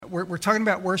we're talking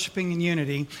about worshiping in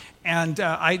unity, and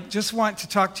I just want to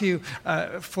talk to you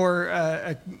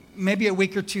for maybe a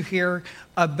week or two here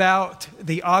about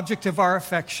the object of our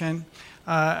affection,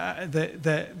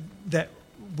 that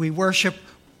we worship.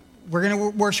 We're going to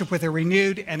worship with a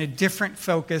renewed and a different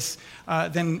focus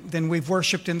than we've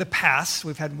worshiped in the past.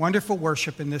 We've had wonderful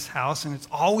worship in this house, and it's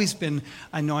always been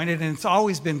anointed, and it's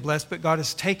always been blessed, but God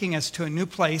is taking us to a new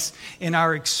place in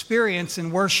our experience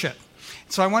in worship.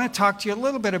 So I want to talk to you a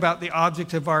little bit about the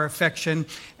object of our affection,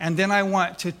 and then I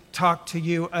want to talk to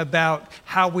you about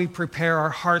how we prepare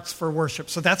our hearts for worship.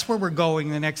 So that's where we're going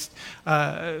the next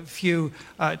few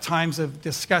times of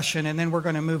discussion, and then we're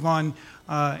going to move on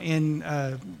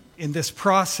in this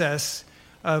process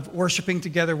of worshiping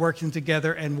together, working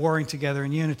together, and warring together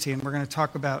in unity. And we're going to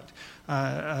talk about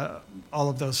all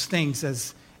of those things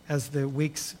as the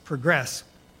weeks progress.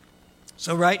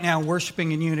 So right now,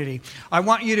 worshiping in unity. I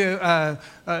want you to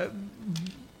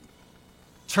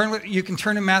you can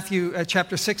turn to Matthew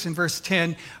chapter 6 and verse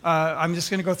 10. I'm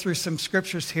just going to go through some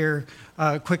scriptures here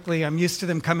quickly. I'm used to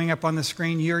them coming up on the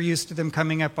screen. You're used to them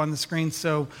coming up on the screen,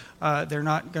 so they're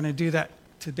not going to do that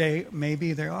today.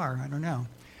 Maybe they are. I don't know.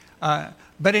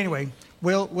 But anyway,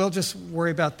 we'll just worry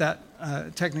about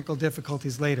that technical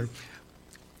difficulties later.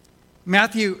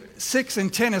 Matthew 6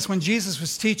 and 10 is when Jesus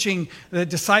was teaching the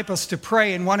disciples to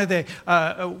pray, and one of the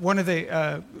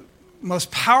most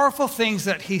powerful things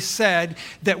that he said,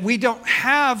 that we don't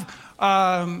have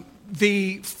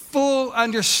the full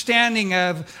understanding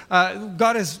of.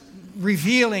 God is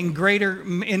revealing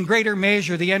in greater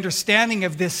measure the understanding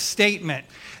of this statement.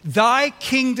 Thy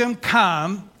kingdom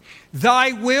come,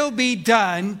 thy will be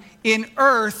done in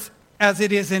earth as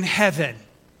it is in heaven.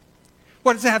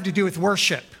 What does it have to do with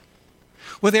worship?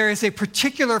 Well, there is a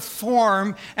particular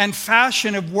form and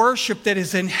fashion of worship that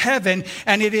is in heaven,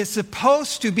 and it is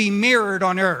supposed to be mirrored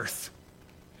on earth.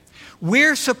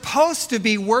 We're supposed to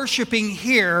be worshiping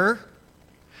here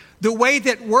the way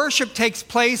that worship takes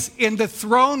place in the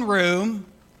throne room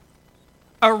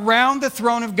around the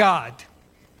throne of God.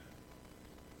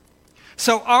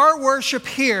 So our worship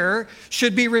here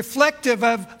should be reflective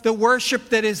of the worship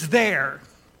that is there.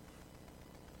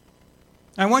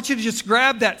 I want you to just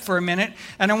grab that for a minute,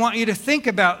 and I want you to think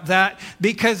about that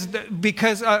because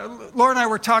Laura and I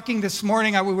were talking this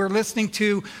morning. We were listening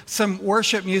to some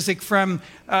worship music from,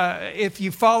 if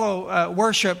you follow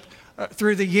worship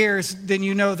through the years, then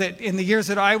you know that in the years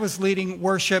that I was leading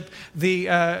worship,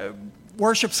 the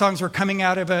worship songs were coming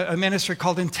out of a ministry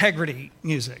called Integrity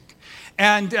Music.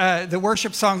 And the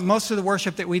worship songs, most of the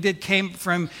worship that we did came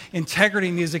from Integrity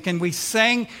Music. And we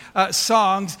sang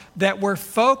songs that were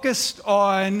focused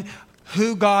on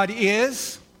who God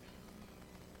is.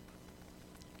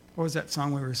 What was that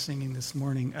song we were singing this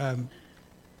morning?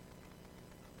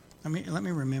 Let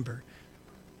me remember.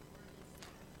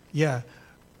 Yeah.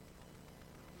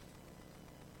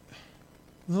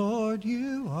 Lord,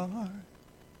 you are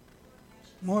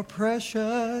more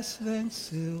precious than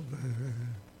silver.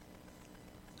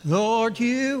 Lord,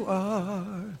 you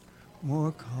are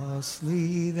more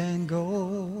costly than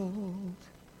gold.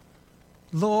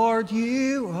 Lord,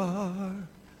 you are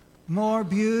more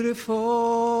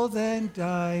beautiful than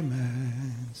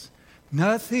diamonds.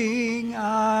 Nothing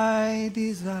I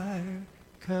desire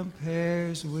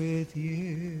compares with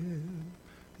you.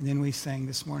 And then we sang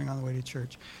this morning on the way to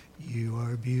church, you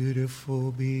are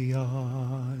beautiful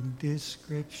beyond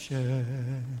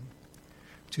description,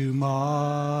 too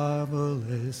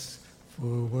marvelous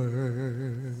for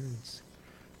words,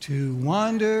 too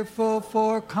wonderful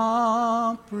for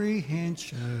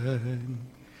comprehension,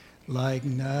 like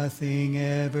nothing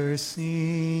ever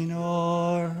seen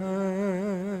or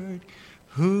heard.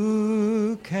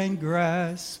 Who can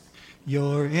grasp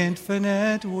your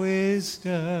infinite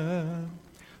wisdom?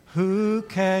 Who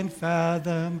can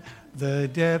fathom the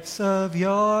depths of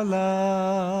your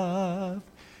love?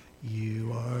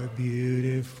 You are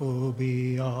beautiful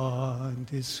beyond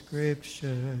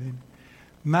description,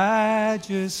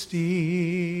 majesty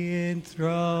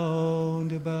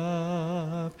enthroned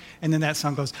above. And then that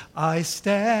song goes, I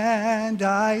stand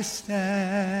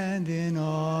in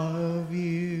awe of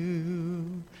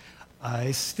you.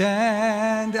 I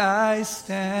stand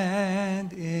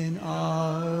in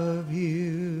awe of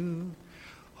you.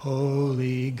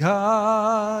 Holy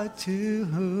God, to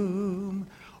whom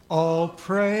all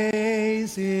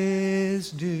praise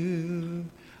is due,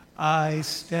 I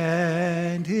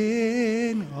stand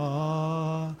in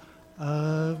awe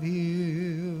of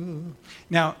you.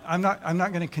 Now, I'm not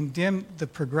going to condemn the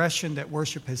progression that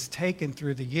worship has taken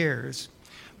through the years,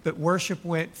 but worship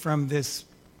went from this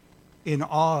in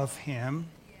awe of him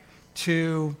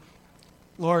to,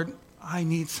 Lord, I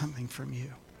need something from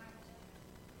you.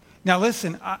 Now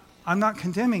listen, I'm not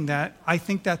condemning that. I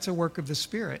think that's a work of the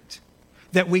Spirit.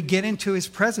 That we get into his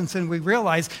presence and we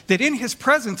realize that in his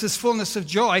presence is fullness of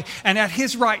joy, and at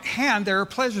his right hand there are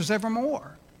pleasures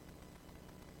evermore.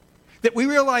 That we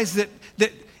realize that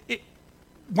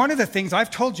one of the things,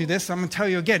 I've told you this, I'm going to tell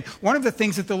you again, one of the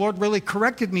things that the Lord really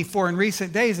corrected me for in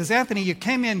recent days is, Anthony, you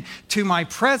came into my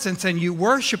presence and you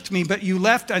worshiped me, but you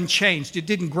left unchanged. It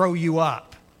didn't grow you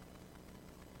up.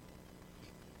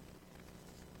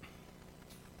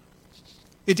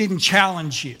 It didn't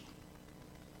challenge you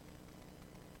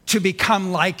to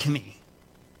become like me.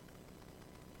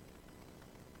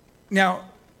 Now,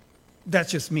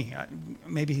 that's just me.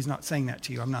 Maybe he's not saying that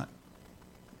to you. I'm not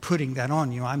putting that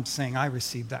on you. I'm saying I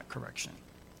received that correction.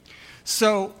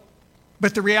 So,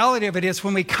 but the reality of it is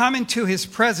when we come into his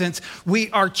presence, we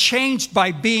are changed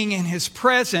by being in his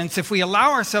presence. If we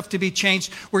allow ourselves to be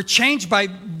changed, we're changed by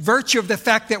virtue of the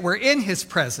fact that we're in his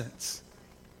presence.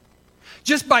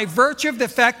 Just by virtue of the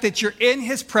fact that you're in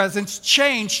his presence,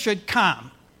 change should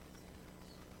come.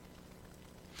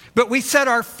 But we set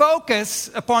our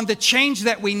focus upon the change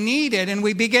that we needed, and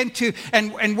we begin to,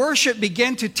 and worship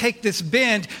began to take this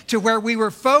bend to where we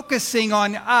were focusing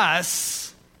on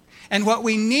us and what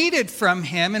we needed from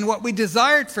him and what we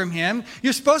desired from him.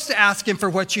 You're supposed to ask him for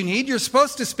what you need. You're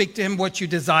supposed to speak to him what you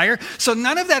desire. So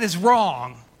none of that is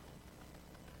wrong.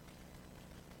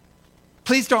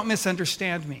 Please don't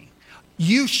misunderstand me.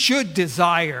 You should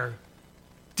desire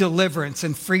deliverance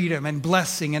and freedom and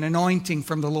blessing and anointing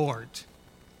from the Lord.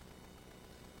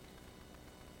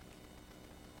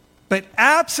 But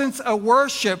absence a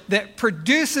worship that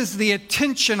produces the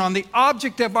attention on the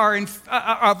object of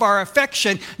our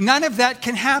affection, none of that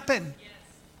can happen.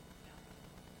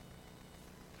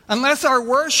 Unless our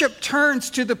worship turns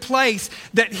to the place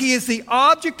that he is the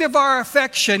object of our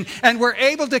affection and we're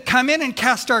able to come in and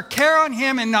cast our care on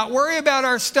him and not worry about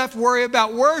our stuff, worry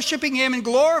about worshiping him and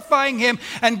glorifying him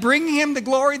and bringing him the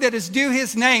glory that is due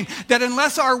his name, that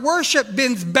unless our worship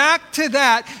bends back to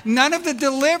that, none of the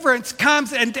deliverance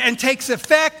comes and takes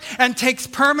effect and takes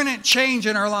permanent change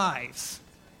in our lives.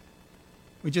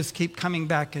 We just keep coming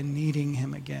back and needing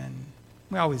him again.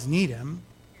 We always need him.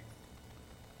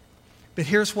 But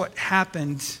here's what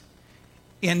happened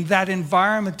in that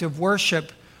environment of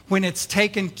worship when it's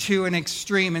taken to an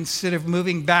extreme instead of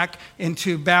moving back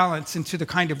into balance, into the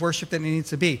kind of worship that it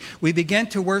needs to be. We begin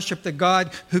to worship the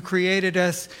God who created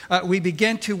us. We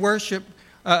begin to worship,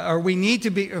 we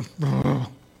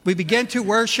begin to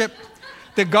worship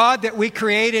the God that we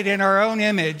created in our own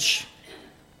image,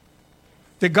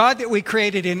 the God that we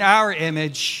created in our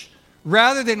image,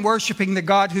 rather than worshiping the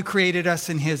God who created us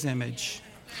in his image.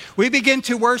 We begin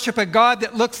to worship a God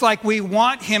that looks like we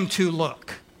want him to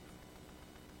look.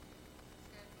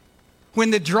 When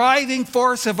the driving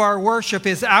force of our worship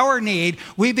is our need,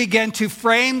 we begin to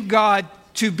frame God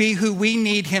to be who we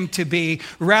need him to be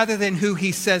rather than who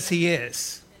he says he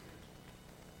is.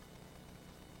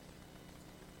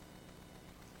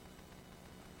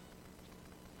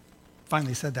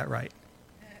 Finally said that right.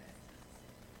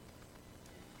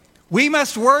 We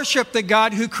must worship the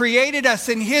God who created us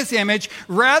in his image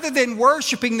rather than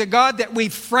worshiping the God that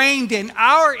we've framed in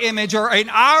our image or in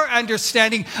our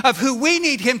understanding of who we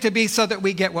need him to be so that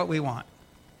we get what we want.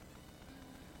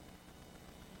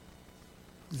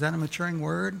 Is that a maturing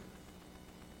word?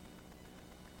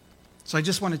 So I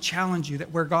just want to challenge you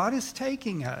that where God is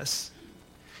taking us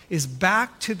is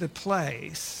back to the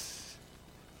place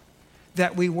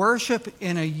that we worship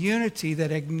in a unity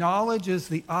that acknowledges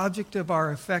the object of our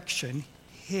affection,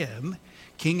 him,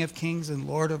 King of Kings and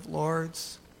Lord of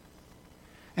Lords,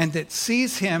 and that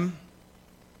sees him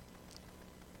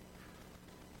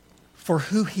for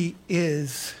who he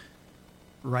is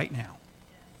right now.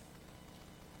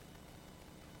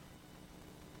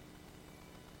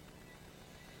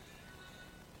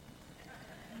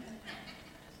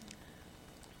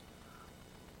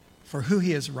 For who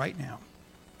he is right now.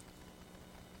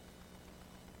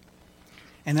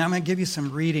 And I'm going to give you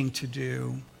some reading to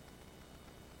do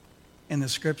in the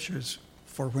scriptures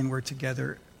for when we're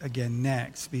together again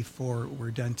next, before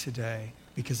we're done today,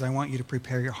 because I want you to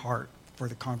prepare your heart for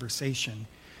the conversation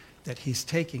that he's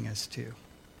taking us to.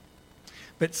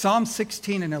 But Psalm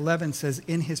 16 and 11 says,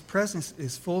 in his presence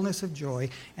is fullness of joy,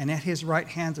 and at his right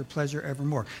hand are pleasure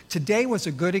evermore. Today was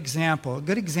a good example,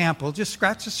 just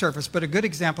scratch the surface, but a good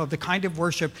example of the kind of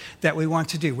worship that we want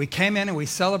to do. We came in and we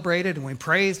celebrated and we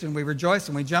praised and we rejoiced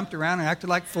and we jumped around and acted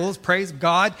like fools, praised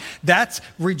God. That's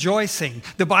rejoicing.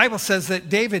 The Bible says that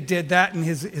David did that and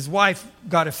his wife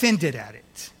got offended at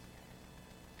it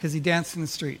because he danced in the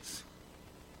streets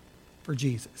for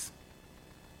Jesus.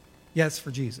 Yes,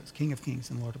 for Jesus, King of Kings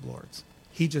and Lord of Lords.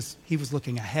 He was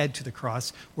looking ahead to the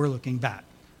cross. We're looking back.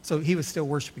 So he was still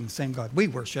worshiping the same God we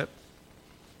worship.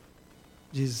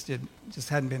 Jesus just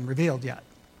hadn't been revealed yet.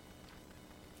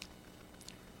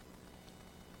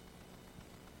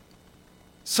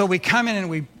 So we come in and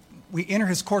we enter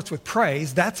his courts with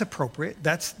praise. That's appropriate.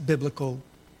 That's biblical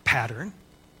pattern.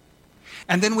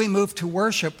 And then we move to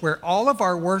worship, where all of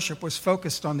our worship was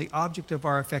focused on the object of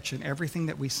our affection. Everything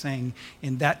that we sang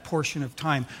in that portion of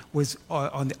time was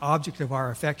on the object of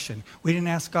our affection. We didn't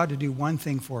ask God to do one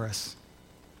thing for us.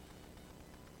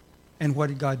 And what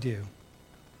did God do?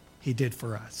 He did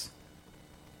for us.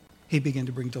 He began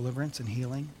to bring deliverance and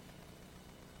healing.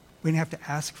 We didn't have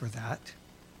to ask for that.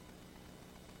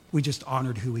 We just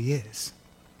honored who he is.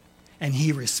 And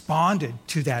he responded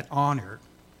to that honor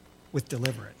with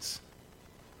deliverance,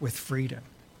 with freedom,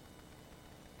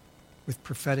 with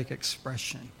prophetic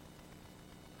expression.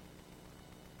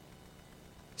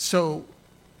 So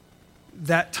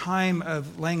that time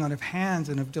of laying on of hands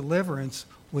and of deliverance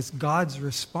was God's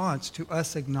response to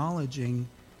us acknowledging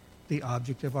the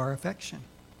object of our affection.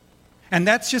 And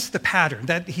that's just the pattern.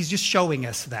 That he's just showing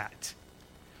us that.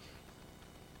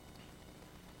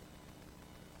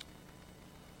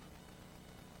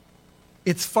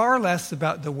 It's far less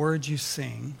about the words you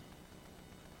sing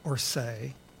or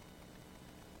say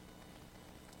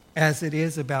as it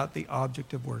is about the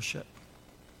object of worship.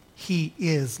 He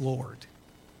is Lord.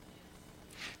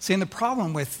 See, and the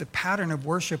problem with the pattern of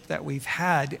worship that we've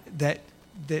had, that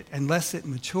unless it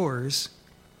matures,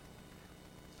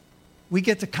 we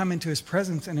get to come into his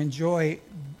presence and enjoy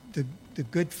the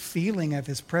good feeling of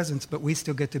his presence, but we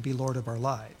still get to be Lord of our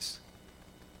lives.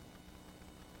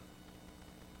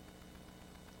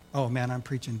 Oh man, I'm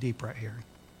preaching deep right here.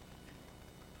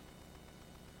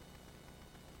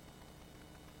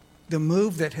 The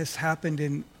move that has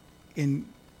happened in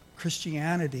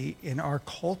Christianity, in our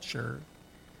culture,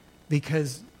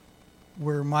 because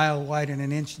we're a mile wide and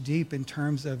an inch deep in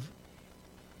terms of,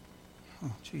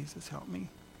 oh, Jesus, help me.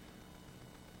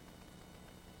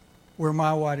 We're a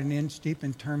mile wide and an inch deep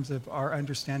in terms of our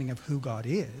understanding of who God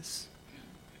is.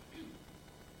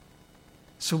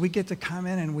 So we get to come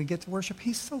in and we get to worship.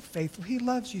 He's so faithful. He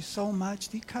loves you so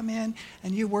much. You come in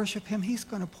and you worship him. He's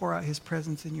going to pour out his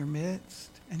presence in your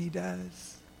midst. And he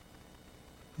does.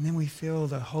 And then we feel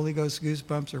the Holy Ghost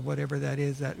goosebumps or whatever that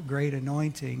is, that great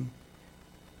anointing.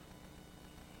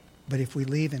 But if we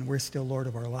leave and we're still Lord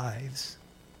of our lives,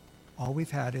 all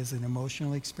we've had is an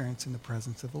emotional experience in the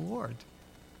presence of the Lord.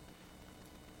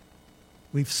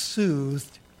 We've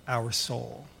soothed our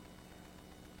soul.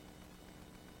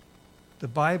 The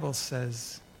Bible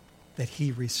says that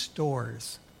he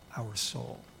restores our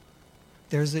soul.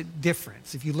 There's a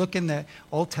difference. If you look in the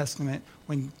Old Testament,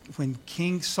 when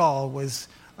King Saul was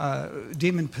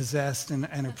demon-possessed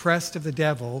and oppressed of the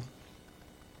devil,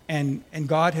 and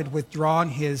God had withdrawn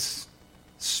his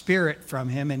spirit from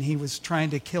him, and he was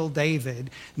trying to kill David, and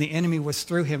the enemy was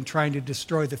through him trying to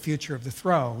destroy the future of the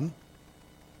throne.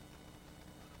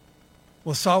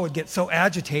 Well, Saul would get so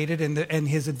agitated, and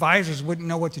his advisors wouldn't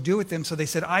know what to do with him, so they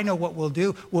said, I know what we'll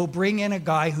do. We'll bring in a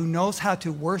guy who knows how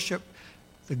to worship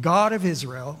the God of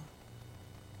Israel.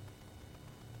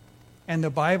 And the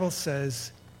Bible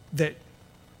says that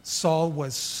Saul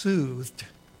was soothed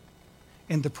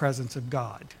in the presence of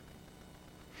God.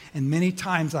 And many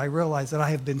times I realize that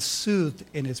I have been soothed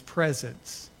in his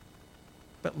presence,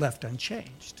 but left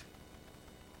unchanged.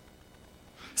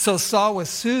 So Saul was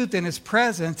soothed in his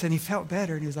presence, and he felt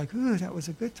better, and he was like, ooh, that was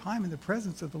a good time in the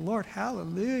presence of the Lord.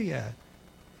 Hallelujah.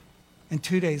 And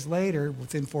 2 days later,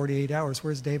 within 48 hours,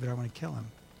 where's David? I want to kill him.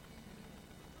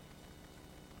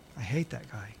 I hate that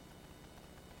guy.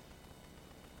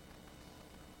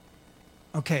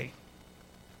 Okay.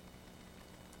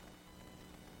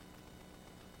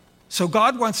 So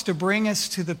God wants to bring us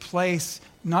to the place,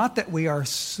 not that we are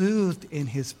soothed in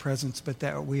his presence, but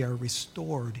that we are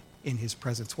restored in his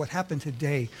presence. What happened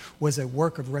today was a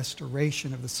work of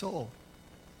restoration of the soul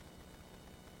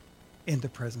in the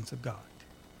presence of God.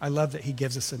 I love that he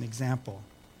gives us an example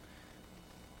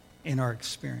in our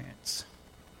experience.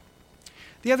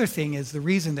 The other thing is the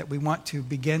reason that we want to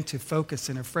begin to focus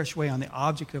in a fresh way on the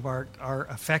object of our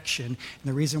affection, and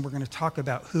the reason we're going to talk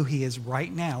about who he is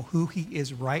right now,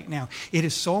 It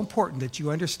is so important that you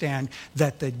understand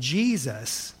that the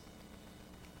Jesus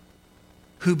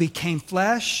who became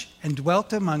flesh and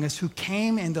dwelt among us, who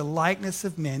came in the likeness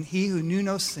of men, he who knew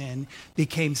no sin,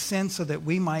 became sin so that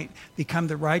we might become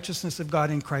the righteousness of God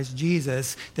in Christ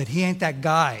Jesus, that he ain't that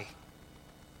guy.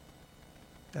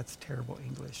 That's terrible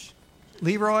English.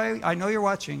 Leroy, I know you're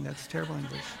watching. That's terrible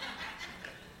English.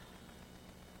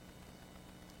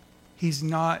 He's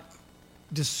not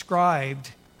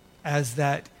described as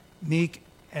that meek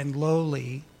and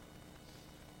lowly.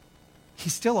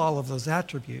 He's still all of those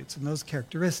attributes and those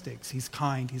characteristics. He's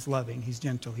kind, he's loving, he's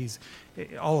gentle, he's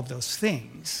all of those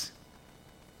things.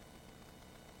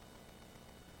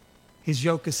 His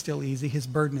yoke is still easy, his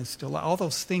burden is still light. All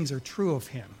those things are true of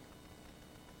him.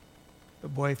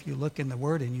 But boy, if you look in the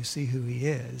Word and you see who he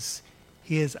is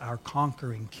our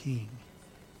conquering king.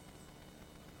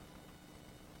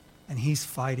 And he's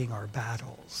fighting our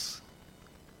battles.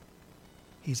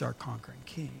 He's our conquering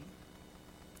king.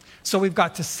 So we've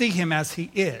got to see him as he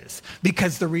is.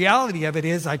 Because the reality of it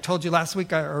is, I told you last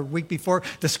week or week before,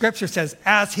 the scripture says,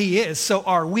 as he is, so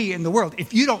are we in the world.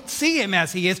 If you don't see him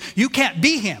as he is, you can't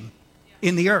be him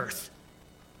in the earth.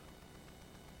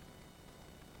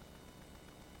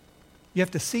 You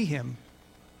have to see him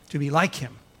to be like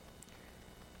him.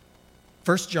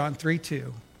 1 John 3:2.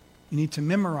 You need to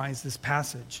memorize this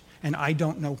passage. And I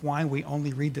don't know why we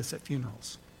only read this at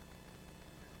funerals.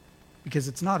 Because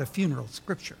it's not a funeral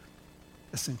scripture,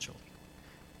 essentially.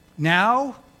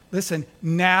 Now, listen,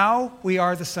 now we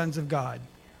are the sons of God.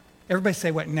 Everybody say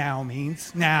what now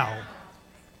means. Now.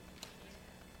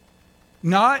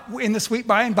 Not in the sweet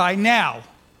by and by, now.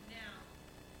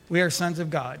 We are sons of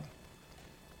God.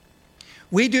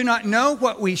 We do not know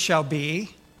what we shall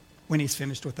be when he's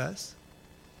finished with us.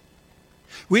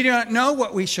 We do not know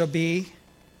what we shall be,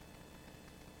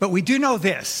 but we do know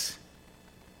this.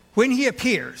 When he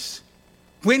appears,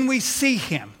 when we see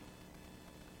him,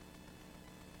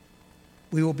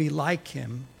 we will be like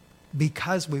him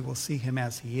because we will see him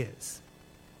as he is.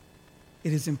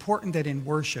 It is important that in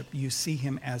worship you see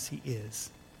him as he is.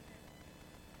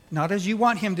 Not as you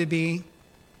want him to be.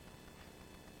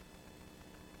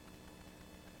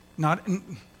 Not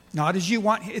as you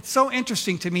want. It's so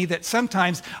interesting to me that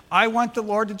sometimes I want the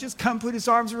Lord to just come put his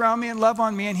arms around me and love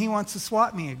on me, and he wants to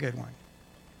swat me a good one.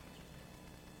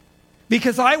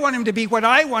 Because I want him to be what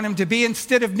I want him to be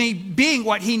instead of me being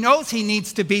what he knows he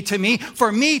needs to be to me,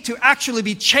 for me to actually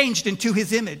be changed into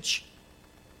his image.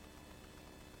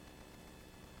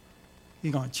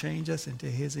 He's going to change us into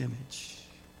his image.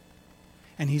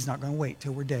 And he's not going to wait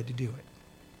till we're dead to do it.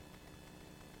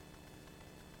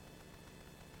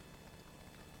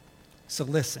 So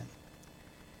listen.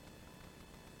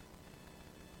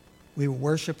 We will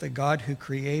worship the God who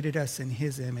created us in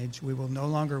his image. We will no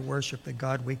longer worship the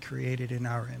God we created in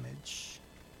our image.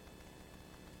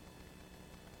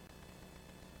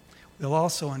 We'll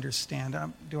also understand,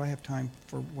 do I have time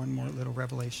for one more little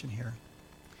revelation here?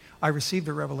 I received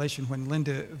a revelation when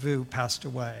Linda Vu passed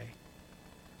away.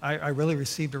 I really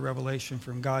received a revelation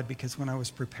from God because when I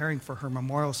was preparing for her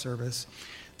memorial service,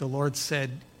 the Lord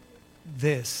said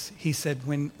this. He said,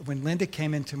 when Linda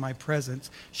came into my presence,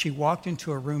 she walked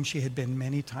into a room she had been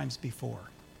many times before.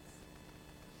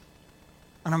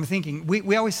 And I'm thinking,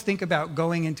 we always think about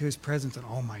going into his presence and,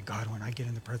 oh my God, when I get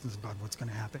in the presence of God, what's going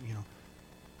to happen, you know?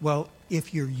 Well,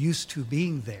 if you're used to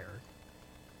being there,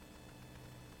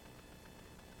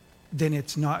 then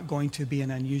it's not going to be an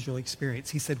unusual experience.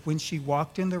 He said when she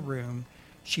walked in the room,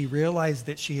 she realized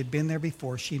that she had been there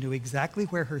before. She knew exactly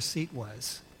where her seat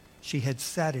was. She had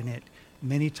sat in it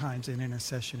many times in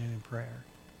intercession and in prayer.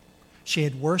 She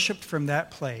had worshiped from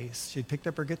that place. She had picked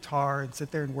up her guitar and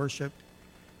sit there and worshiped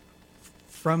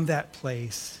from that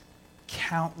place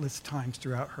countless times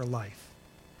throughout her life.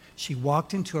 She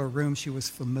walked into a room she was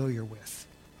familiar with.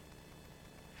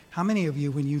 How many of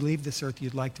you, when you leave this earth,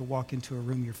 you'd like to walk into a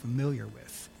room you're familiar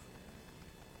with?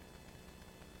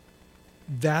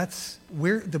 That's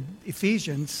where the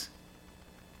Ephesians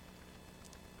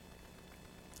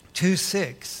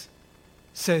 2:6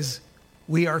 says,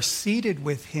 we are seated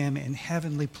with him in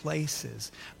heavenly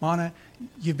places. Mana,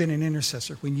 you've been an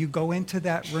intercessor. When you go into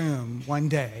that room one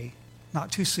day, not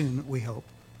too soon, we hope,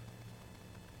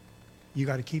 you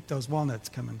got to keep those walnuts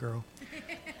coming, girl.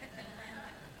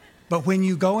 But when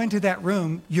you go into that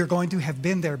room, you're going to have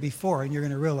been there before, and you're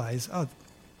going to realize, oh,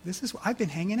 I've been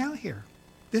hanging out here.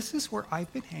 This is where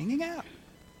I've been hanging out.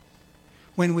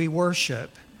 When we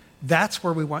worship, that's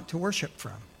where we want to worship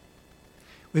from.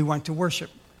 We want to worship.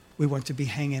 We want to be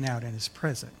hanging out in his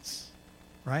presence,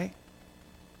 right?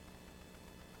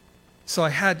 So I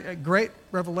had a great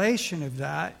revelation of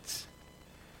that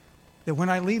when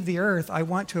I leave the earth, I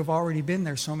want to have already been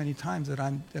there so many times that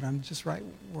I'm just right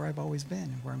where I've always been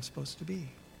and where I'm supposed to be.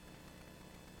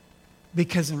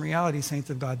 Because in reality, saints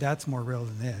of God, that's more real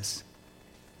than this.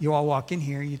 You all walk in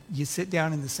here, you sit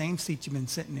down in the same seat you've been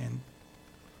sitting in.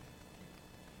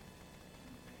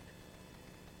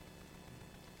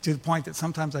 To the point that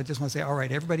sometimes I just want to say, all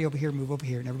right, everybody over here, move over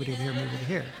here, and everybody over here, move over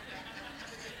here.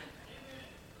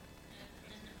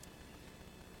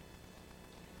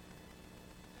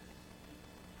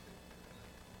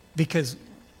 because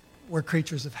we're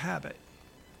creatures of habit.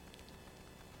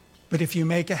 But if you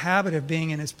make a habit of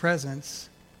being in his presence,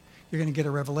 you're going to get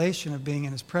a revelation of being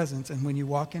in his presence. And when you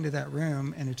walk into that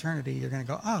room in eternity, you're going to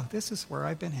go, oh, this is where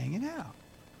I've been hanging out.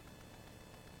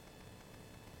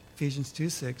 Ephesians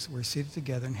 2:6, we're seated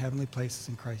together in heavenly places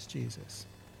in Christ Jesus.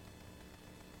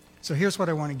 So here's what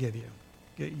I want to give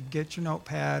you. Get your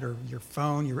notepad or your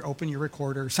phone, you open your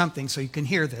recorder or something so you can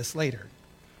hear this later.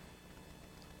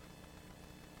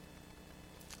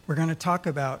 We're going to talk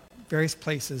about various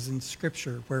places in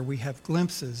Scripture where we have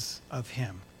glimpses of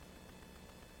him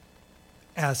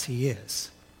as he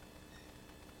is.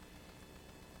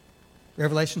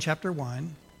 Revelation chapter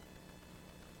 1,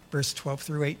 verse 12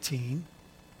 through 18.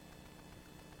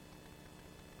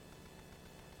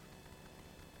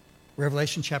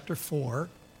 Revelation chapter 4,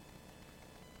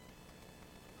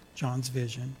 John's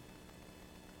vision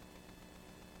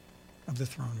of the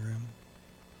throne room.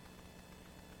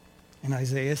 And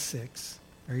Isaiah 6,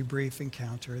 very brief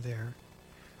encounter there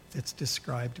that's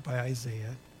described by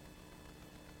Isaiah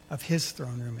of his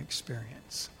throne room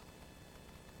experience.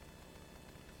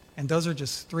 And those are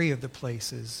just three of the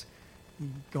places. You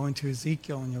go into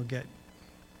Ezekiel and you'll get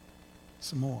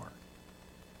some more.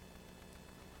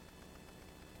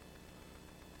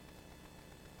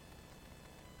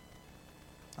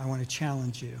 I want to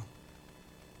challenge you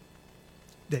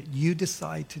that you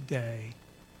decide today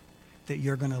that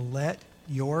you're going to let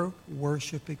your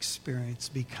worship experience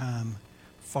become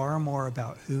far more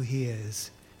about who he is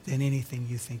than anything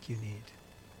you think you need.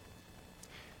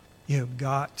 You have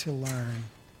got to learn.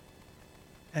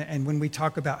 And when we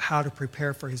talk about how to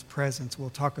prepare for his presence,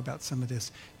 we'll talk about some of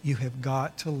this. You have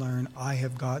got to learn, I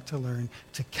have got to learn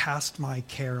to cast my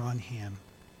care on him.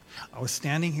 I was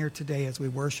standing here today as we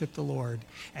worshiped the Lord,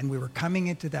 and we were coming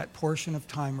into that portion of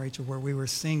time, Rachel, where we were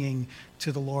singing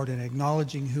to the Lord and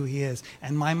acknowledging who he is.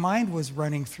 And my mind was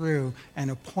running through an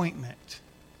appointment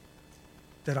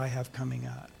that I have coming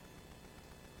up.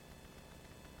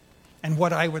 And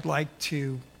what I would like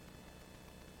to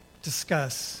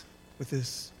discuss with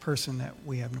this person that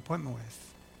we have an appointment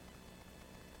with.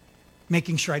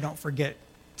 Making sure I don't forget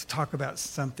to talk about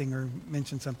something or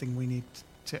mention something we need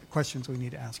to, questions we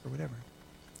need to ask or whatever.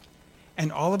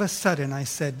 And all of a sudden I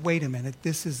said, wait a minute,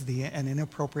 this is an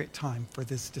inappropriate time for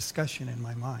this discussion in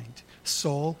my mind.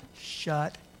 Soul,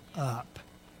 shut up.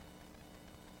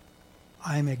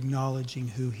 I'm acknowledging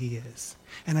who he is.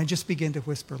 And I just begin to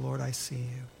whisper, Lord, I see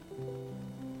you.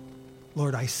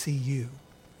 Lord, I see you.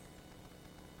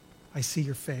 I see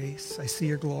your face. I see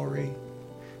your glory.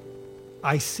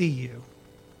 I see you.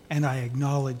 And I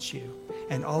acknowledge you.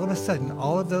 And all of a sudden,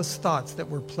 all of those thoughts that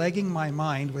were plaguing my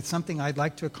mind with something I'd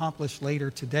like to accomplish later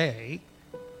today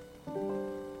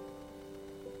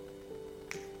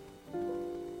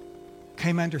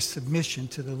came under submission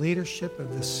to the leadership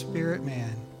of the Spirit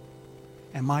man,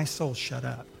 and my soul shut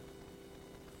up.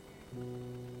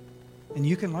 And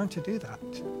you can learn to do that.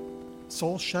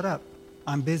 Soul, shut up.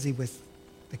 I'm busy with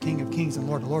the King of Kings and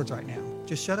Lord of Lords right now.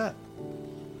 Just shut up.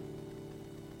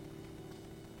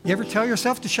 You ever tell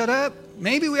yourself to shut up?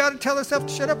 Maybe we ought to tell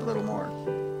ourselves to shut up a little more.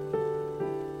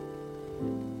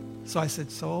 So I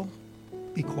said, soul,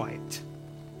 be quiet.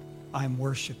 I'm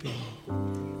worshiping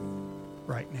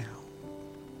right now.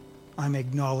 I'm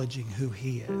acknowledging who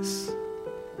he is.